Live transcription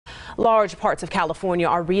Large parts of California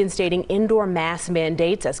are reinstating indoor mask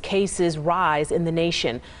mandates as cases rise in the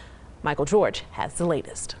nation. Michael George has the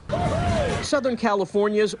latest. Southern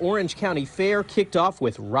California's Orange County Fair kicked off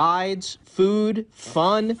with rides, food,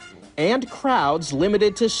 fun, and crowds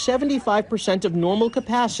limited to 75% of normal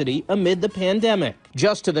capacity amid the pandemic.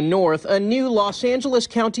 Just to the north, a new Los Angeles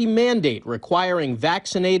County mandate requiring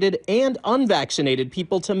vaccinated and unvaccinated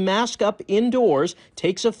people to mask up indoors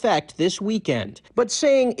takes effect this weekend. But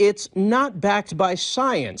saying it's not backed by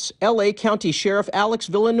science, LA County Sheriff Alex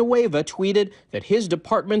Villanueva tweeted that his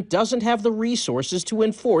department doesn't have the resources to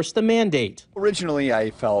enforce the mandate. Originally,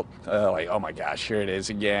 I felt like, oh my gosh, here it is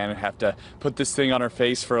again. I have to put this thing on our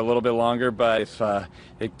face for a little bit longer, but if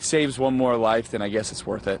it saves one more life, then I guess it's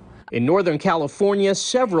worth it. In Northern California,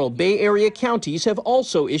 several Bay Area counties have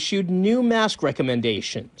also issued new mask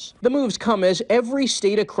recommendations. The moves come as every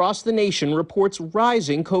state across the nation reports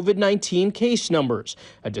rising COVID-19 case numbers,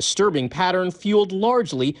 a disturbing pattern fueled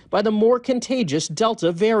largely by the more contagious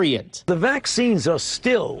Delta variant. The vaccines are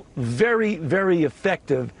still very, very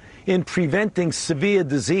effective in preventing severe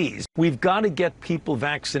disease. We've got to get people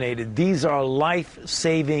vaccinated. These are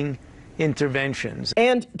life-saving interventions.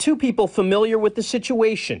 And two people familiar with the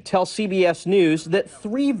situation tell CBS News that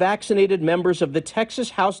 3 vaccinated members of the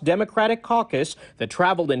Texas House Democratic Caucus that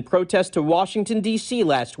traveled in protest to Washington, D.C.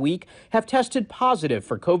 last week have tested positive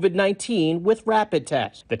for COVID-19 with rapid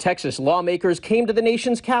tests. The Texas lawmakers came to the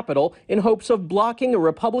nation's capital in hopes of blocking a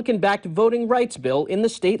Republican-backed voting rights bill in the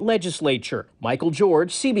state legislature. Michael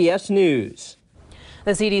George, CBS News.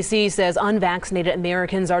 The CDC says unvaccinated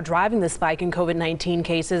Americans are driving the spike in COVID-19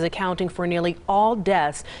 cases, accounting for nearly all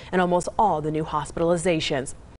deaths and almost all the new hospitalizations.